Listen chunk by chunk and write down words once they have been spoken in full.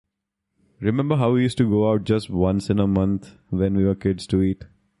Remember how we used to go out just once in a month when we were kids to eat?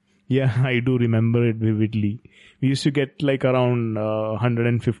 Yeah, I do remember it vividly. We used to get like around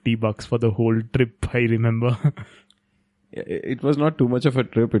 $150 for the whole trip, I remember. It was not too much of a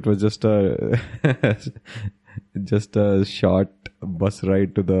trip. It was just a just a short bus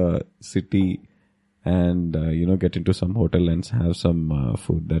ride to the city and, get into some hotel and have some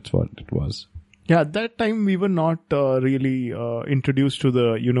food. That's what it was. Yeah, at that time we were not really introduced to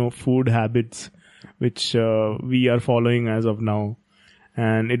the, food habits which we are following as of now.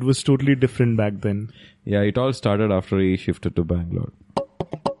 And it was totally different back then. Yeah, it all started after he shifted to Bangalore.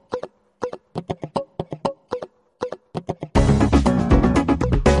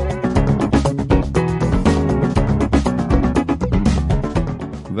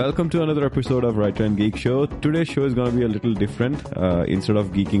 Welcome to another episode of Writer and Geek Show. Today's show is going to be a little different. Instead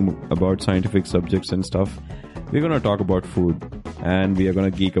of geeking about scientific subjects and stuff, we're going to talk about food. And we are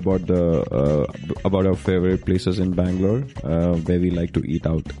going to geek about about our favorite places in Bangalore where we like to eat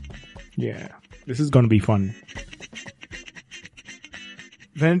out. Yeah, this is going to be fun.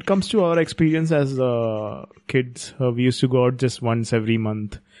 When it comes to our experience as kids, we used to go out just once every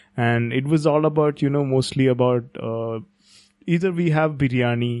month. And it was all about, mostly about either we have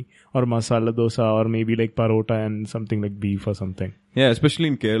biryani or masala dosa or maybe like parota and something like beef or something. Yeah, especially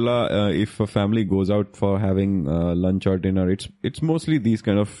in Kerala, if a family goes out for having lunch or dinner, it's mostly these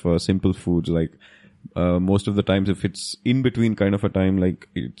kind of simple foods. Like most of the times, if it's in between kind of a time, like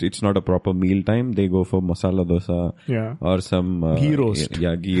it's not a proper meal time, they go for masala dosa or some ghee roast.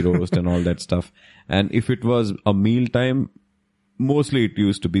 Yeah, ghee roast and all that stuff. And if it was a meal time, mostly it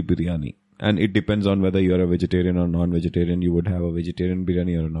used to be biryani. And it depends on whether you're a vegetarian or non-vegetarian. You would have a vegetarian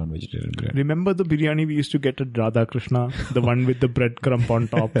biryani or a non-vegetarian biryani. Remember the biryani we used to get at Radha Krishna? The one with the breadcrumb on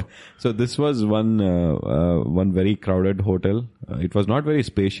top. So this was one very crowded hotel. It was not very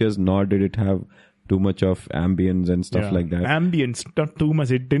spacious, nor did it have too much of ambience and stuff like that. Ambience, not too much.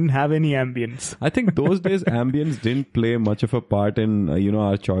 It didn't have any ambience. I think those days ambience didn't play much of a part in,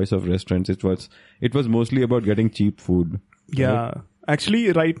 our choice of restaurants. It was mostly about getting cheap food. Yeah. Right?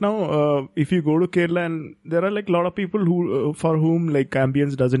 Actually, right now, if you go to Kerala, and there are like a lot of people who, for whom like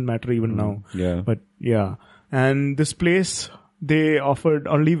ambience doesn't matter even now. Yeah. But yeah. And this place, they offered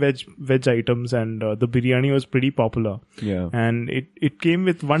only veg items, and the biryani was pretty popular. Yeah. And it came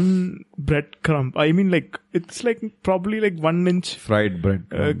with one breadcrumb. I mean, like, it's like probably like 1 inch fried bread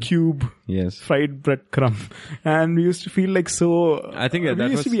cube. Yes. Fried breadcrumb. And we used to feel like so, I think we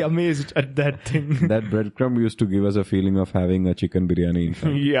used to be amazed at that thing. That breadcrumb used to give us a feeling of having a chicken biryani in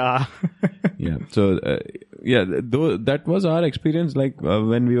fact. Yeah. Yeah. So, though that was our experience. Like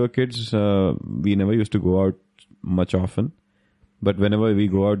when we were kids, we never used to go out much often. But whenever we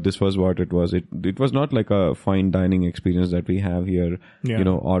go out, this was what it was. It was not like a fine dining experience that we have here,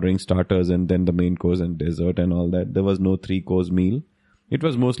 ordering starters and then the main course and dessert and all that. There was no 3-course meal. It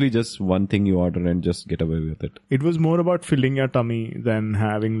was mostly just one thing you order and just get away with it. It was more about filling your tummy than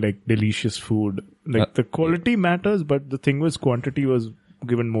having like delicious food. Like the quality matters, but the thing was quantity was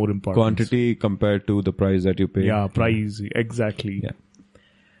given more importance. Quantity compared to the price that you pay. Yeah, price. Exactly. Yeah.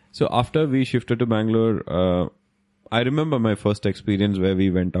 So after we shifted to Bangalore, I remember my first experience where we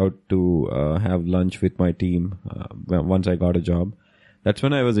went out to have lunch with my team once I got a job. That's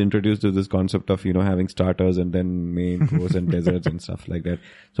when I was introduced to this concept of, having starters and then main course and desserts and stuff like that.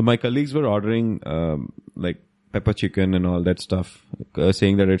 So my colleagues were ordering like pepper chicken and all that stuff,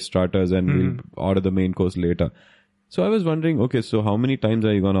 saying that it's starters and we'll order the main course later. So I was wondering, okay, so how many times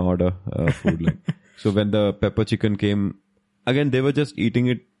are you going to order food? Like, so when the pepper chicken came, again, they were just eating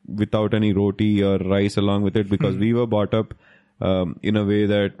it without any roti or rice along with it because we were brought up in a way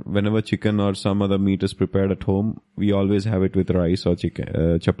that whenever chicken or some other meat is prepared at home, we always have it with rice or chicken,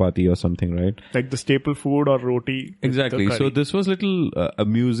 chapati or something, right? Like the staple food or roti. Exactly. So this was little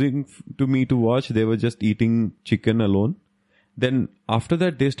amusing to me to watch. They were just eating chicken alone. Then after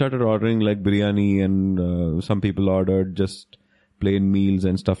that, they started ordering like biryani and some people ordered just plain meals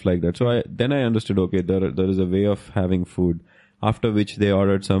and stuff like that. So I understood, okay, there is a way of having food. After which they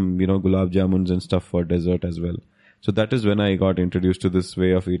ordered some, gulab jamuns and stuff for dessert as well. So that is when I got introduced to this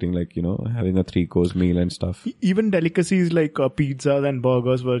way of eating, like, having a 3-course meal and stuff. Even delicacies like pizzas and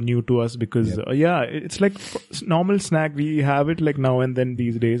burgers were new to us because, it's like normal snack. We have it like now and then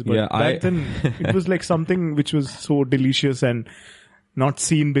these days. But back then, it was like something which was so delicious and not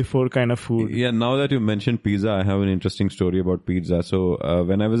seen before kind of food. Yeah, now that you mentioned pizza, I have an interesting story about pizza. So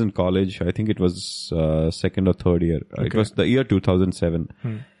when I was in college, I think it was second or third year. Okay. It was the year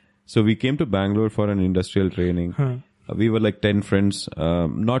 2007. So we came to Bangalore for an industrial training. We were like 10 friends.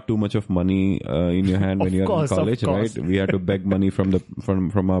 Not too much of money in your hand when you're in college, right? We had to beg money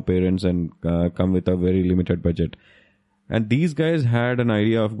from our parents and come with a very limited budget. And these guys had an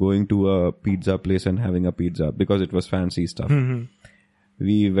idea of going to a pizza place and having a pizza because it was fancy stuff. Mm-hmm.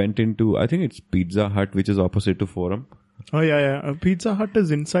 We went into, I think it's Pizza Hut, which is opposite to Forum. Oh yeah. Pizza Hut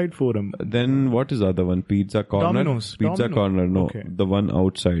is inside Forum. Then what is the other one? Pizza Corner? Domino's. Pizza Corner, no. Okay. The one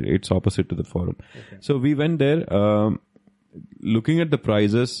outside. It's opposite to the Forum. Okay. So we went there, looking at the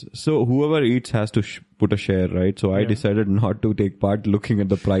prices. So whoever eats has to put a share, right? So I decided not to take part looking at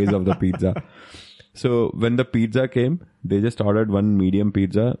the price of the pizza. So when the pizza came, they just ordered one medium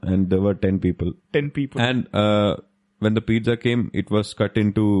pizza and there were 10 people. 10 people. And when the pizza came, it was cut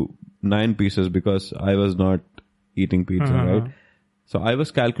into 9 pieces because I was not eating pizza, right? So I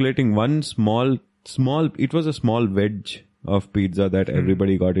was calculating one small, it was a small wedge of pizza that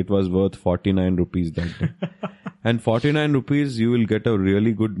everybody got. It was worth 49 rupees that day. And 49 rupees, you will get a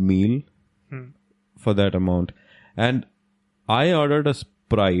really good meal for that amount. And I ordered a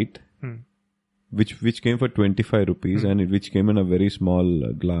Sprite, which came for 25 rupees and which came in a very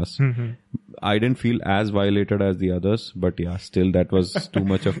small glass. I didn't feel as violated as the others, but yeah, still that was too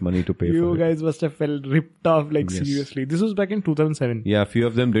much of money to pay for. You guys must have felt ripped off, seriously. This was back in 2007. Yeah, a few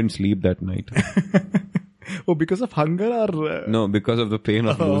of them didn't sleep that night. Oh, because of hunger or? No, because of the pain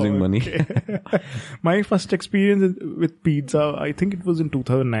of losing money. My first experience with pizza, I think it was in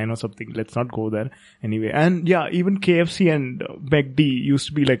 2009 or something. Let's not go there anyway. And yeah, even KFC and McD used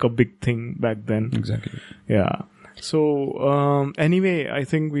to be like a big thing back then. Exactly. Yeah. So, anyway, I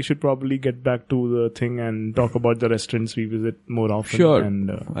think we should probably get back to the thing and talk about the restaurants we visit more often. Sure. And,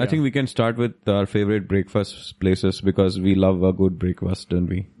 I think we can start with our favorite breakfast places because we love a good breakfast, don't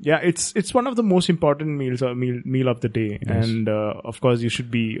we? Yeah, it's one of the most important meal of the day. Yes. And, of course, you should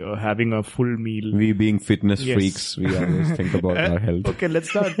be having a full meal. We being fitness freaks, we always think about our health. Okay,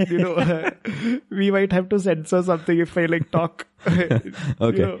 let's not, we might have to censor something if I talk.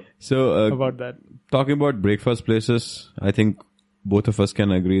 Okay. So, about that. Talking about breakfast places, I think both of us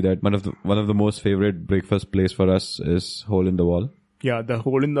can agree that one of the most favorite breakfast place for us is Hole in the Wall. Yeah, the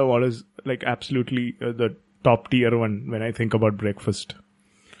Hole in the Wall is absolutely the top tier one when I think about breakfast.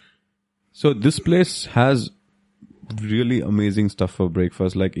 So this place has really amazing stuff for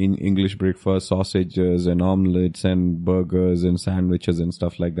breakfast, like in English breakfast, sausages and omelets and burgers and sandwiches and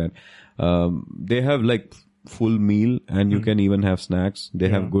stuff like that. They have full meal and you can even have snacks. They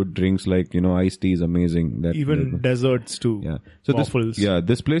have good drinks like, iced tea is amazing. Even desserts too. Yeah. So waffles.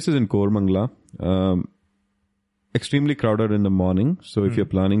 This place is in Koramangala. Extremely crowded in the morning. So if you're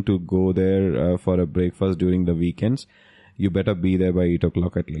planning to go there for a breakfast during the weekends, you better be there by 8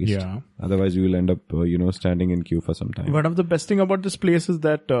 o'clock at least. Yeah. Otherwise you will end up, standing in queue for some time. One of the best thing about this place is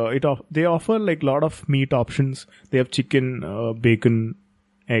that they offer a lot of meat options. They have chicken, bacon,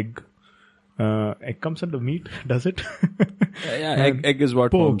 egg. Egg comes under meat, does it? Egg is what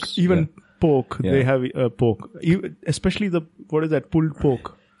pork, comes. even pork. Yeah. They have pork, especially pulled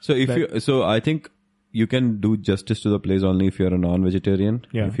pork. So I think you can do justice to the place only if you're a non-vegetarian.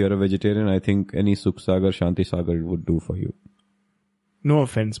 Yeah. If you're a vegetarian, I think any Sukh Sagar, Shanti Sagar would do for you. No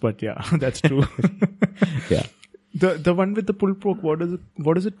offense, but yeah, that's true. Yeah. The one with the pulled pork, what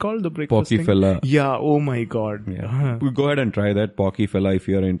is it called? The breakfast Pocky thing? Fella. Yeah, oh my god. Yeah. Go ahead and try that Pocky Fella if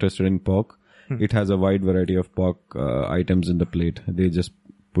you're interested in pork. It has a wide variety of pork items in the plate. They just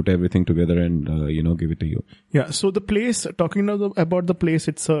put everything together and give it to you. Yeah, so the place, talking about the place,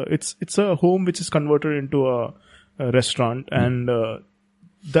 it's a home which is converted into a restaurant and the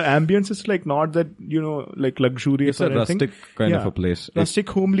ambience is not that, luxurious or anything. It's a rustic kind of a place. Rustic,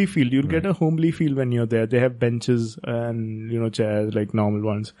 homely feel. You'll get a homely feel when you're there. They have benches and, chairs like normal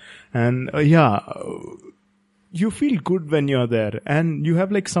ones. And, you feel good when you're there. And you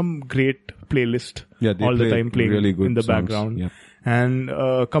have some great playlist all the time playing really good in the songs. background. Yeah. And,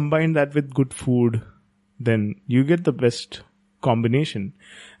 combine that with good food, then you get the best combination.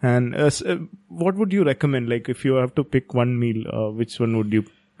 And what would you recommend? If you have to pick one meal, which one would you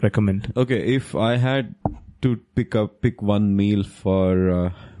recommend? Okay, if I had to pick one meal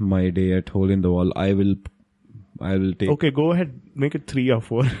for my day at Hole in the Wall, I will take. Okay, go ahead. Make it 3 or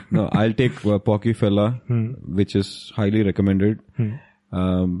 4. No, I'll take Pocky Fella, which is highly recommended.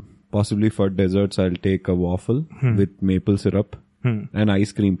 Possibly for desserts, I'll take a waffle with maple syrup and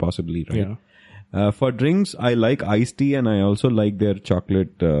ice cream, possibly. Right. Yeah. For drinks, I like iced tea and I also like their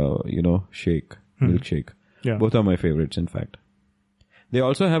chocolate, shake, milkshake. Yeah. Both are my favorites, in fact. They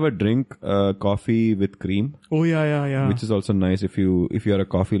also have a drink, coffee with cream, Oh yeah. which is also nice. If you're a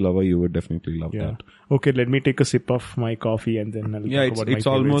coffee lover, you would definitely love Yeah. that. Okay, let me take a sip of my coffee and then I'll Yeah, talk it's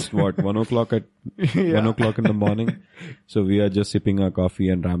about my almost what 1:00 at 1:00 in the morning. So we are just sipping our coffee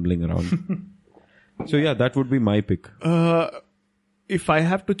and rambling around. So yeah, that would be my pick. If I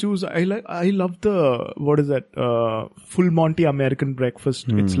have to choose, I love the, what is that, full Monty American breakfast.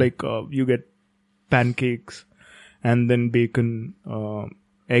 It's like, you get pancakes and then bacon,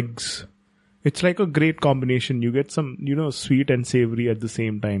 eggs. It's like a great combination. You get some, sweet and savory at the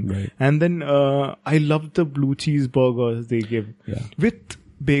same time. Right. And then, I love the blue cheese burgers they give with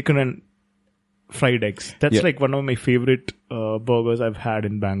bacon and fried eggs. That's like one of my favorite, burgers I've had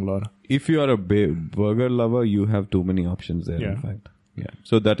in Bangalore. If you are a burger lover, you have too many options there. Yeah. In fact, yeah.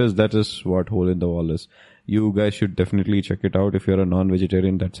 So that is what Hole in the Wall is. You guys should definitely check it out. If you're a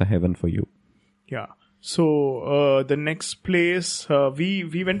non-vegetarian, that's a heaven for you. Yeah. So the next place,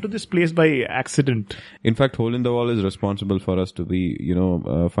 we went to this place by accident. In fact, Hole in the Wall is responsible for us to be,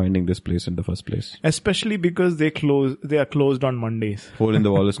 finding this place in the first place. Especially because they are closed on Mondays. Hole in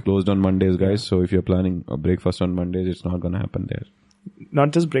the Wall is closed on Mondays, guys. So if you're planning a breakfast on Mondays, it's not going to happen there. Not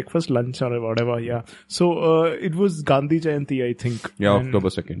just breakfast, lunch or whatever, yeah. So it was Gandhi Jayanti, I think. Yeah, And October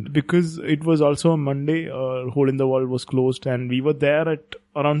 2nd. because it was also a Monday, Hole in the Wall was closed and we were there at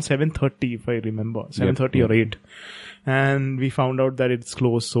around 7:30, if I remember. 7:30 or 8. And we found out that it's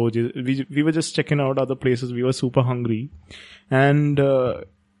closed. So we were just checking out other places. We were super hungry. And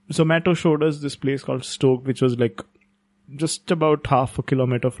Zomato showed us this place called Stoke, which was like just about half a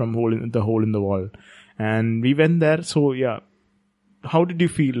kilometer from the Hole in the Wall. And we went there. So yeah. How did you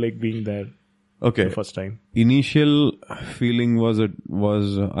feel like being there Okay. the first time? Initial feeling was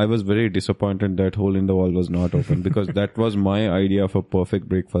I was very disappointed that Hole in the Wall was not open because that was my idea of a perfect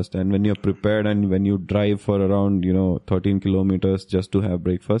breakfast. And when you're prepared and when you drive for around 13 kilometers just to have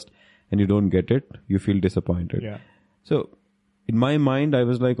breakfast and you don't get it, you feel disappointed. Yeah. So in my mind, I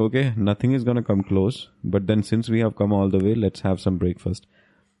was like, okay, nothing is gonna come close. But then since we have come all the way, let's have some breakfast.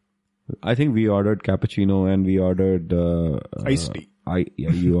 I think we ordered cappuccino and we ordered Iced tea.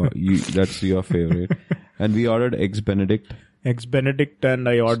 That's your favorite. And we ordered Eggs Benedict. Eggs Benedict and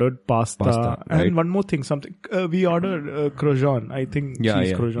I ordered pasta. Right? And one more thing, we ordered croissant. I think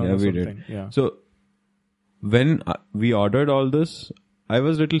cheese croissant or we something. did. Yeah. So when we ordered all this, I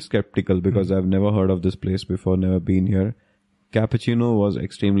was a little skeptical because I've never heard of this place before, never been here. Cappuccino was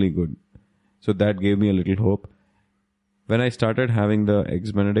extremely good. So that gave me a little hope. When I started having the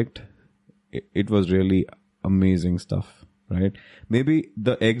Eggs Benedict, it was really amazing stuff, right? Maybe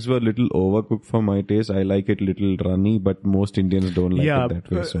the eggs were a little overcooked for my taste. I like it little runny, but most Indians don't like it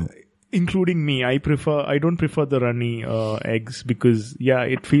that way. So, including me, I don't prefer the runny eggs because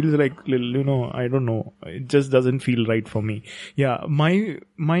it feels like I don't know, it just doesn't feel right for me. Yeah,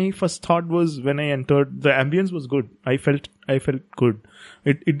 my first thought was when I entered, the ambience was good. I felt good.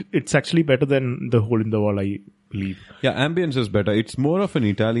 It's actually better than the Hole in the Wall, I believe. Yeah, ambience is better. It's more of an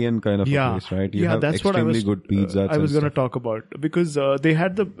Italian kind of a place, right? You have that's extremely good pizza. I was going to talk about because they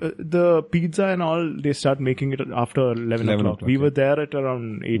had the pizza and all. They start making it after 11 o'clock. We were there at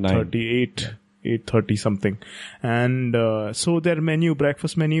around 8:30 something, and so their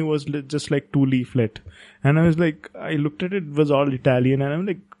breakfast menu was just like 2 leaflet, and I was like, I looked at it, it was all Italian, and I'm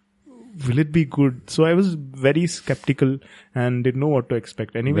like, will it be good? So I was very skeptical and didn't know what to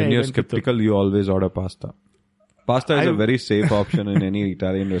expect. Anyway, when you're skeptical, you always order pasta. Pasta is a very safe option in any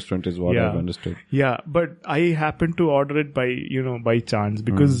Italian restaurant is what I've understood. Yeah, but I happened to order it by chance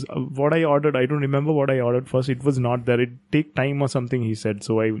because what I ordered, I don't remember what I ordered first. It was not there. It take time or something, he said.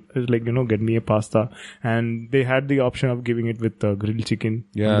 So I was like, get me a pasta. And they had the option of giving it with grilled chicken.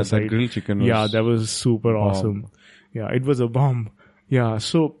 Yeah, that grilled chicken was that was super awesome. Yeah, it was a bomb. Yeah,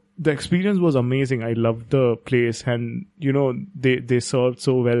 so the experience was amazing. I loved the place, and they served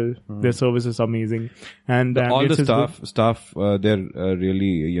so well. Their service is amazing, and all the staff they're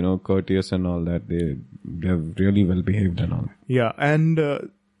really courteous and all that. They're really well behaved and all. Yeah, and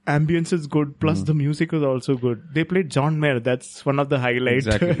ambience is good. Plus the music is also good. They played John Mayer. That's one of the highlights.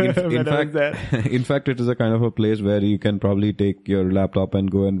 Exactly. In fact, it is a kind of a place where you can probably take your laptop and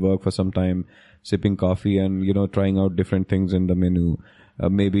go and work for some time, sipping coffee and trying out different things in the menu.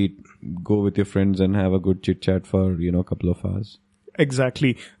 Maybe go with your friends and have a good chit chat for a couple of hours.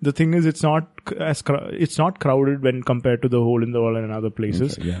 Exactly. The thing is, it's not it's not crowded when compared to the Hole in the Wall and other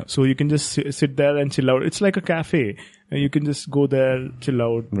places. Yeah. So you can just sit there and chill out. It's like a cafe. You can just go there, chill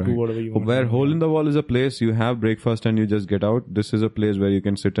out, do whatever you want. Where Hole in the Wall is a place you have breakfast and you just get out. This is a place where you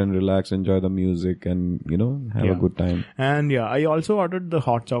can sit and relax, enjoy the music, and have a good time. And I also ordered the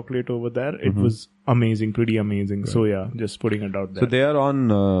hot chocolate over there. It was amazing, pretty amazing. Right. So just putting it out there. So they are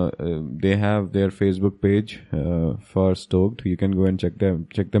on. They have their Facebook page for Stoked. You can go and check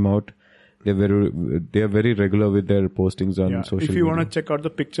them out. They are very regular with their postings on social media. If you want to check out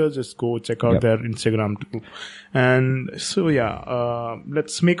the pictures, just go check out their Instagram too. And so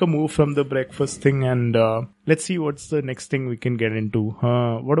let's make a move from the breakfast thing and let's see what's the next thing we can get into.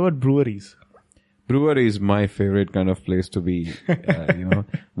 What about breweries? Brewery is my favorite kind of place to be,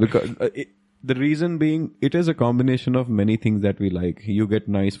 because the reason being, it is a combination of many things that we like. You get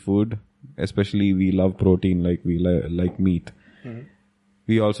nice food, especially we love protein, like we like meat. Mm-hmm.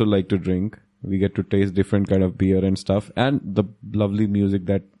 We also like to drink. We get to taste different kind of beer and stuff, and the lovely music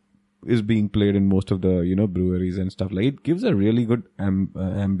that is being played in most of the breweries and stuff. Like, it gives a really good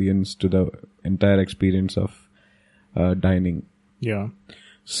ambience to the entire experience of dining. Yeah.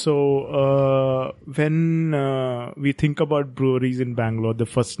 So when we think about breweries in Bangalore, the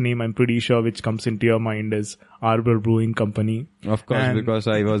first name I'm pretty sure which comes into your mind is Arbor Brewing Company. Of course, because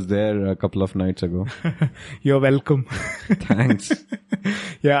I was there a couple of nights ago. You're welcome. Thanks.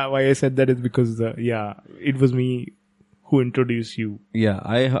 Why I said that is because it was me who introduced you. Yeah,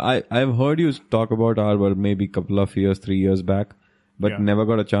 I've heard you talk about Arbor maybe 3 years back, but never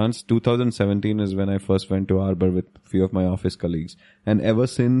got a chance. 2017 is when I first went to Arbor with a few of my office colleagues. And ever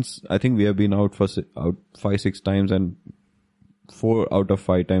since, I think we have been out 5-6 times, and 4 out of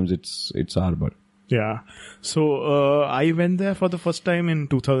 5 times it's Arbor. Yeah. So I went there for the first time in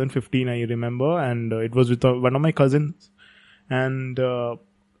 2015, I remember, and it was with one of my cousins. And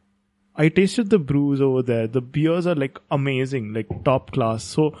I tasted the brews over there. The beers are like amazing, like top class.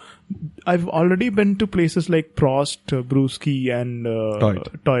 So I've already been to places like Prost, Brewski and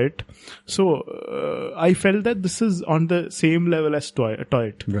Toit. So I felt that this is on the same level as Toit.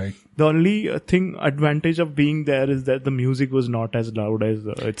 Right. The only advantage of being there is that the music was not as loud as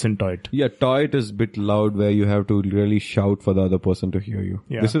it's in Toit. Yeah, Toit is a bit loud where you have to really shout for the other person to hear you.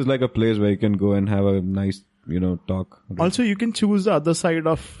 Yeah. This is like a place where you can go and have a nice talk. Also, you can choose the other side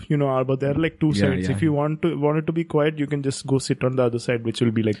of, Arbor. There are like 2 sides. If you want it to be quiet, you can just go sit on the other side, which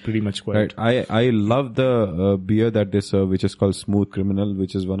will be like pretty much quiet. Right. I love the beer that they serve, which is called Smooth Criminal,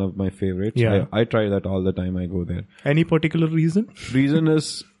 which is one of my favorites. Yeah. I try that all the time I go there. Any particular reason? Reason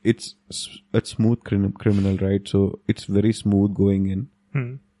is it's Smooth Criminal, right? So it's very smooth going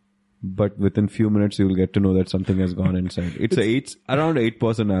in. But within few minutes, you will get to know that something has gone inside. It's around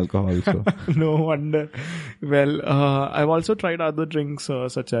 8% alcohol. So no wonder. Well, I've also tried other drinks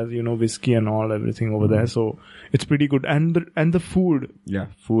such as whiskey and everything over there. So it's pretty good. And the food. Yeah,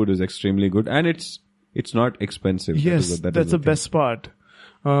 food is extremely good, and it's not expensive. Yes, that's the best part.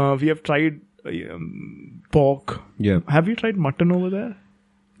 We have tried pork. Yeah. Have you tried mutton over there?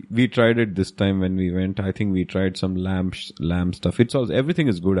 We tried it this time when we went. I think we tried some lamb stuff. Everything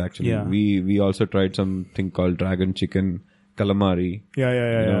is good actually. Yeah. We also tried something called dragon chicken, calamari.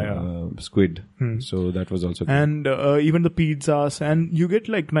 Squid. So that was also good. And even the pizzas, and you get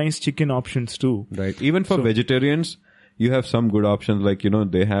like nice chicken options too. Right. Even for vegetarians, you have some good options. Like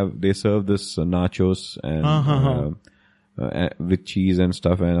they serve this nachos and with cheese and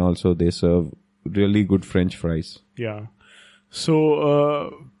stuff, and also they serve really good French fries. Yeah.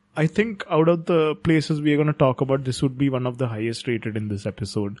 So, I think out of the places we are going to talk about, this would be one of the highest rated in this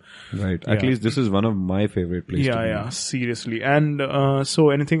episode. Right. At least this is one of my favorite places. Yeah, seriously. And,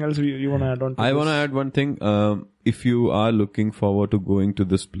 so anything else you want to add on to I want to add one thing. If you are looking forward to going to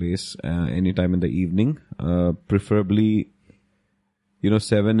this place, anytime in the evening, preferably,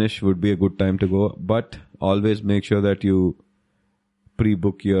 7-ish would be a good time to go, but always make sure that you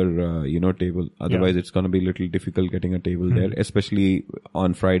pre-book your table. Otherwise it's going to be a little difficult getting a table there, especially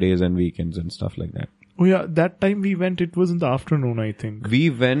on Fridays and weekends and stuff like that. Oh yeah, that time we went, it was in the afternoon, I think.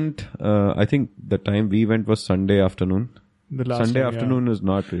 We went, I think the time we went was Sunday afternoon. The last Sunday time, afternoon is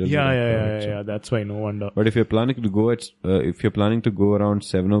not really. Yeah. That's why, no wonder. But if you're planning to go around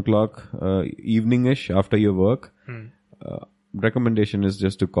 7:00 evening-ish after your work, recommendation is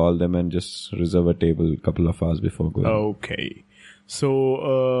just to call them and just reserve a table a couple of hours before going. Okay.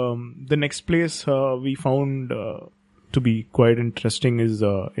 So, the next place we found to be quite interesting is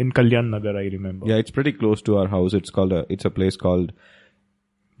in Kalyan Nagar, I remember. Yeah, it's pretty close to our house. It's a place called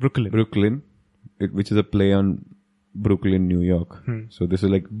Brooklyn, which is a play on Brooklyn, New York. So this is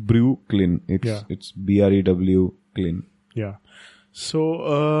like Brooklyn. It's BREW Clean. Yeah.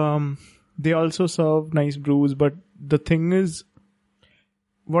 So, They also serve nice brews, but the thing is,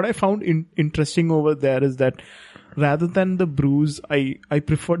 what I found interesting over there is that rather than the brews, I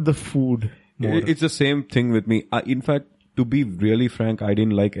preferred the food more. It's the same thing with me. In fact, to be really frank, I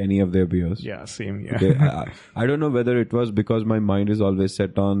didn't like any of their beers. Yeah, same. Yeah. I don't know whether it was because my mind is always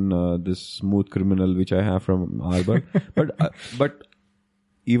set on this Smooth Criminal which I have from Arbor, but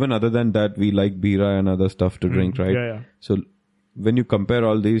even other than that, we like bira and other stuff to drink, right? Yeah. So when you compare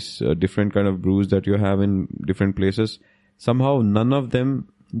all these different kind of brews that you have in different places, somehow none of them,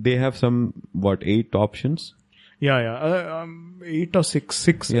 they have 8 options. Yeah. 8 or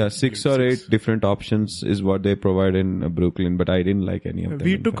 6. Yeah, 6 or 8 different options is what they provide in Brooklyn, but I didn't like any of them.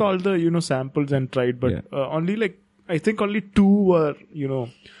 We took all the, samples and tried, but only I think only 2 were,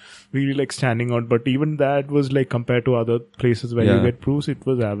 really standing out. But even that was compared to other places where you get brews, it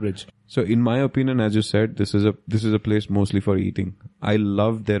was average. So in my opinion, as you said, this is a place mostly for eating. I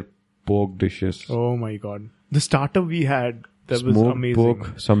love their pork dishes. Oh my God. The starter we had, that was smoked amazing.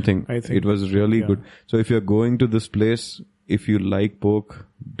 Pork, something. I think it was really good. So if you're going to this place, if you like pork,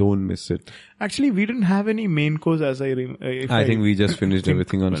 don't miss it. Actually, we didn't have any main course as I think we just finished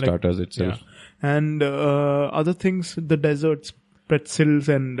everything on starters itself. Yeah. And other things, the desserts, pretzels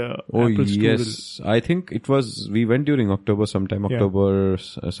and apple strudel. I think we went during October sometime,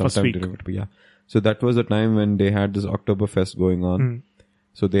 sometime during October, yeah. So that was the time when they had this Oktoberfest going on.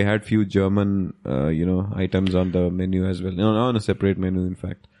 So they had few German, items on the menu as well. No, on a separate menu, in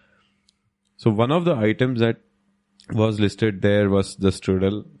fact. So one of the items that was listed there was the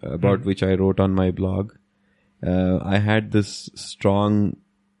strudel, about which I wrote on my blog. I had this strong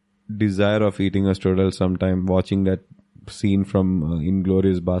desire of eating a strudel sometime, watching that scene from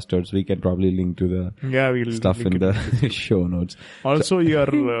Inglourious Bastards. We can probably link to the stuff in the show notes. Also your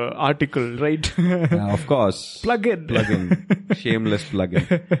article, right? Of course. Plug in. Shameless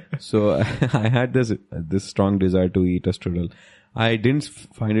plug-in. So I had this strong desire to eat a strudel. I didn't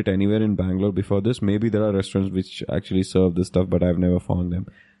find it anywhere in Bangalore before this. Maybe there are restaurants which actually serve this stuff, but I've never found them.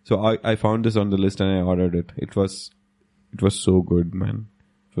 So I found this on the list and I ordered it. It was so good, man.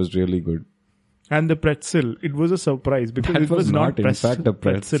 It was really good. And the pretzel, it was a surprise because that it was not in fact a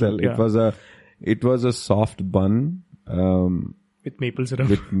pretzel. Yeah. It was a soft bun with maple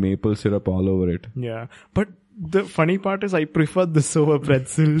syrup. All over it. Yeah, but the funny part is I prefer this over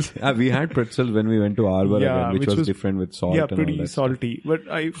pretzels. We had pretzels when we went to Arbor again, which was different with salt. Yeah, and pretty all that salty. But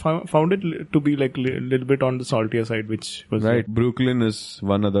I found it to be a little bit on the saltier side, which was right. Brooklyn is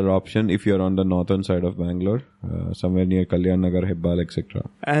one other option if you're on the northern side of Bangalore, somewhere near Kalyan Nagar, Hebbal, etc.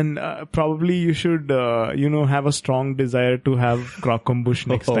 And probably you should, have a strong desire to have Crocombush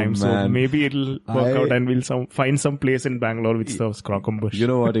next time. Man. So maybe it'll work out and we'll find some place in Bangalore which serves Crocombush. You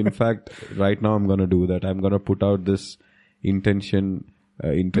know what? In fact, right now I'm gonna do that. I'm gonna put out this intention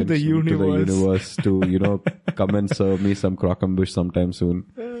to the universe to come and serve me some Crocombush sometime soon.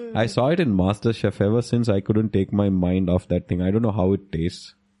 I saw it in MasterChef. Ever since, I couldn't take my mind off that thing. I don't know how it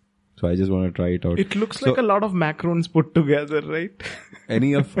tastes, so I just want to try it out. It looks like a lot of macarons put together, right?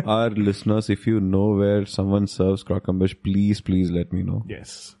 Any of our listeners, if you know where someone serves Crocombush, please let me know.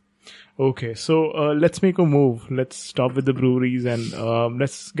 Yes. Okay, so let's make a move. Let's stop with the breweries and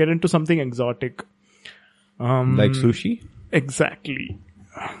let's get into something exotic. Like sushi? Exactly.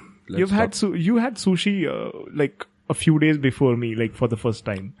 You had sushi a few days before me, for the first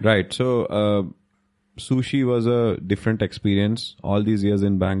time. Right. So sushi was a different experience. All these years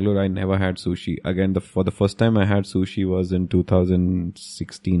in Bangalore, I never had sushi. Again, for the first time I had sushi was in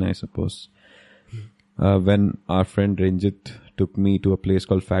 2016, I suppose. When our friend Ranjit took me to a place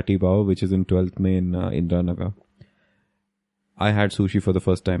called Fatty Bao, which is in 12th May in Indranagar. I had sushi for the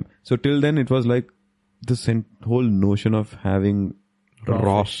first time. So till then, it was like this whole notion of having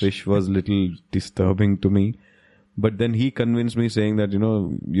raw fish was little disturbing to me. But then he convinced me saying that,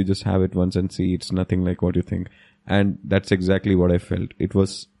 you just have it once and see, it's nothing like what you think. And that's exactly what I felt. It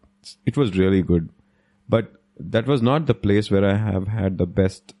was really good. But that was not the place where I have had the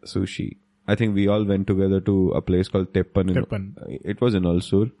best sushi. I think we all went together to a place called Teppan. It was in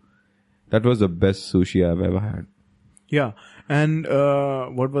Ulsur. That was the best sushi I've ever had. Yeah. And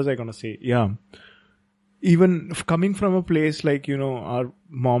what was I going to say? Yeah. Even coming from a place like, our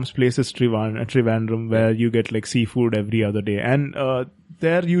mom's place is Trivandrum, where you get seafood every other day. And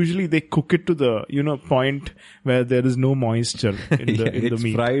there usually they cook it to the, point where there is no moisture in the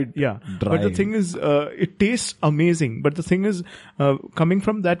meat. Fried dry. But the thing is, it tastes amazing. But the thing is, coming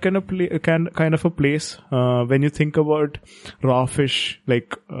from that kind of a place, when you think about raw fish,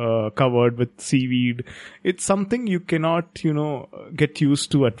 covered with seaweed, it's something you cannot, get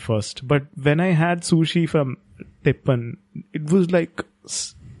used to at first. But when I had sushi from Teppan, it was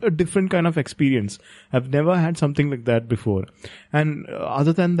a different kind of experience. I've never had something like that before. And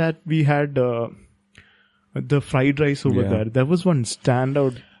other than that, we had the fried rice over there. There was one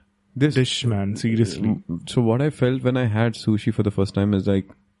standout dish, man. Seriously. So what I felt when I had sushi for the first time is like,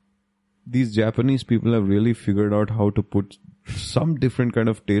 these Japanese people have really figured out how to put some different kind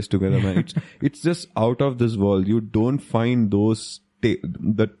of taste together, man. It's just out of this world. You don't find those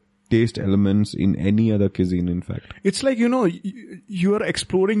the taste elements in any other cuisine, in fact. It's like, you are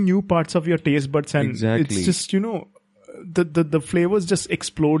exploring new parts of your taste buds, and it's just, the flavors just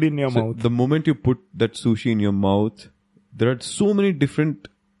explode in your mouth. The moment you put that sushi in your mouth, there are so many different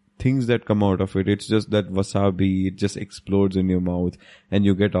things that come out of it. It's just that wasabi, it just explodes in your mouth, and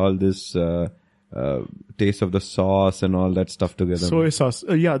you get all this taste of the sauce and all that stuff together. Soy sauce.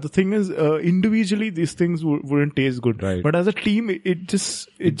 The thing is, individually these things wouldn't taste good, right? But as a team, it just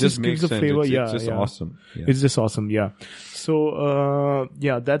gives a flavor. It's just awesome. Yeah. It's just awesome. Yeah. So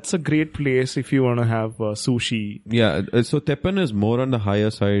that's a great place if you want to have sushi. Yeah. So Teppan is more on the higher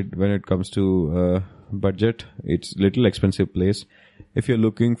side when it comes to budget. It's little expensive place. If you're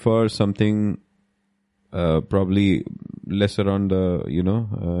looking for something probably lesser on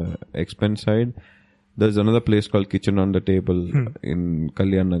the expense side, there's another place called Kitchen on the Table in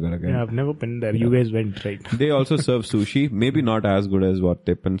Kalyan Nagar again. Yeah, I've never been there. You guys went, right? They also serve sushi. Maybe not as good as what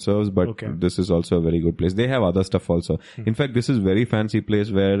Teppan serves, but this is also a very good place. They have other stuff also. In fact, this is very fancy place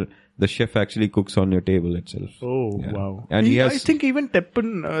where the chef actually cooks on your table itself. Oh, wow. And I think even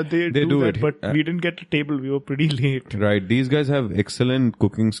Teppan, they do that, but we didn't get a table. We were pretty late. Right. These guys have excellent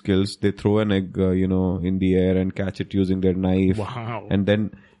cooking skills. They throw an egg, in the air and catch it using their knife. Wow. And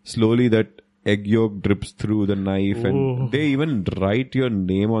then slowly that egg yolk drips through the knife, and they even write your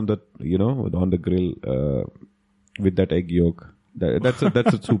name on the, on the grill, with that egg yolk. That's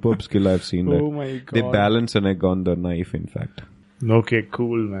a superb skill I've seen. Oh my God. They balance an egg on the knife, in fact. Okay,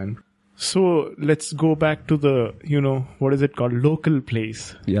 cool, man. So let's go back to the, what is it called? Local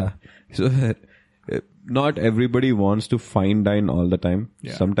place. Yeah. So not everybody wants to fine dine all the time.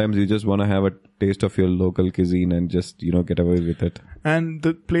 Yeah. Sometimes you just want to have a taste of your local cuisine and just, get away with it. And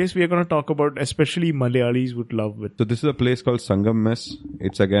the place we are going to talk about, especially Malayalis would love it. So this is a place called Sangam Mess.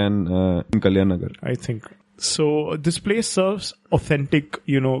 It's again in Kalyan Nagar, I think. So this place serves authentic,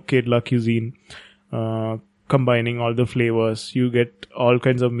 Kerala cuisine, combining all the flavors. You get all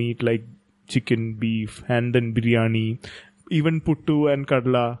kinds of meat like chicken, beef, and then biryani, even puttu and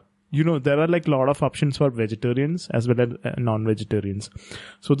kadla. There are like a lot of options for vegetarians as well as non-vegetarians.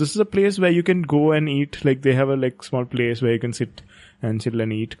 So this is a place where you can go and eat. Like they have a small place where you can sit and chill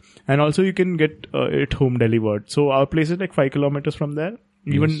and eat. And also you can get it home delivered. So our place is like 5 kilometers from there.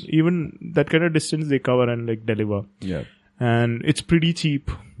 Even that kind of distance they cover and deliver. Yeah. And it's pretty cheap.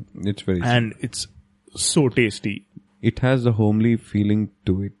 It's very cheap. And it's so tasty. It has a homely feeling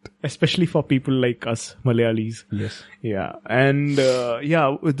to it. Especially for people like us, Malayalis. Yes. Yeah. And,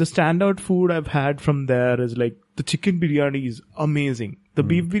 the standout food I've had from there is the chicken biryani is amazing. The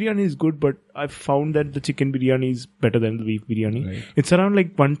beef biryani is good, but I've found that the chicken biryani is better than the beef biryani. Right. It's around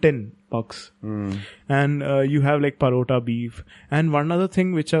 $110. And, you have parota beef. And one other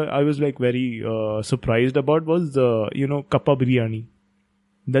thing which I was very, surprised about was the, kappa biryani.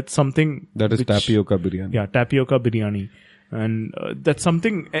 That's something that is tapioca biryani. Yeah, tapioca biryani. And that's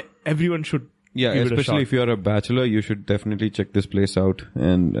something everyone should give especially if you're a bachelor, you should definitely check this place out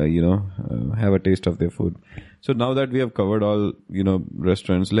and, have a taste of their food. So now that we have covered all,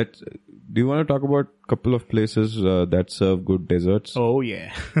 restaurants, do you want to talk about a couple of places that serve good desserts? Oh,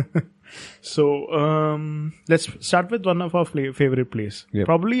 yeah. So, let's start with one of our favorite place. Yep.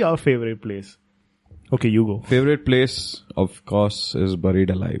 Probably our favorite place. Okay, you go. Favorite place, of course, is Buried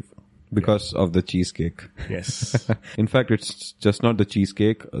Alive because of the cheesecake. Yes. In fact, it's just not the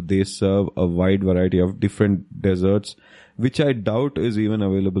cheesecake. They serve a wide variety of different desserts, which I doubt is even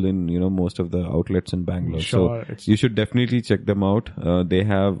available in, most of the outlets in Bangalore. Sure, so you should definitely check them out. They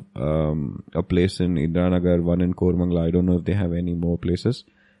have a place in Indiranagar, one in Koramangala. I don't know if they have any more places.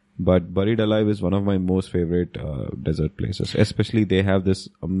 But Buried Alive is one of my most favorite dessert places. Especially they have this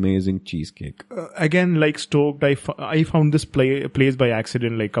amazing cheesecake. Again, like Stoked, I found this place by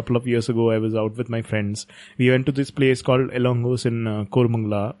accident. A couple of years ago, I was out with my friends. We went to this place called Elongos in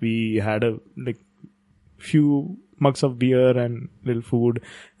Koramangala. We had a few mugs of beer and little food.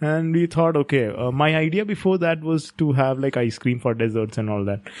 And we thought, okay, my idea before that was to have ice cream for desserts and all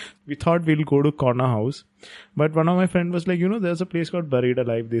that. We thought we'll go to Corner House. But one of my friends was there's a place called Buried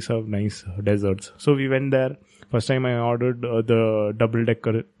Alive. They serve nice desserts. So we went there. First time I ordered the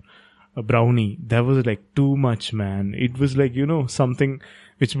double-decker brownie. That was too much, man. It was something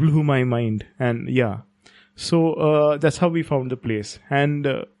which blew my mind. And yeah. So that's how we found the place. And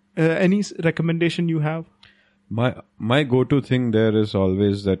any recommendation you have? My go-to thing there is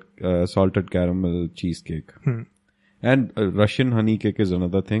always that salted caramel cheesecake. And Russian honey cake is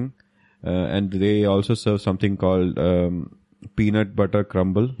another thing. And they also serve something called peanut butter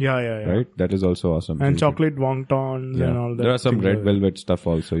crumble. Yeah. Right? That is also awesome. And chocolate wontons and all that. There are some red velvet stuff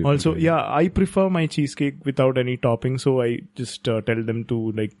also. Also, I prefer my cheesecake without any topping, so I just tell them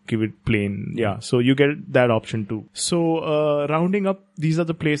to like give it plain. Yeah, so you get that option too. So rounding up, these are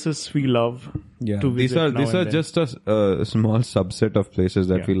the places we love. Yeah, to these visit are just a small subset of places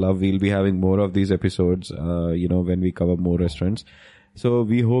that we love. We'll be having more of these episodes, when we cover more restaurants. So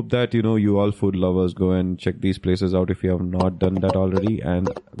we hope that, you all food lovers go and check these places out if you have not done that already. And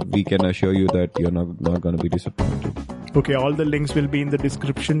we can assure you that you're not going to be disappointed. Okay, all the links will be in the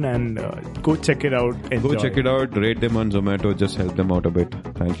description and go check it out. Enjoy. Go check it out. Rate them on Zomato. Just help them out a bit.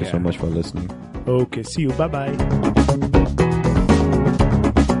 Thank you so much for listening. Okay, see you. Bye-bye.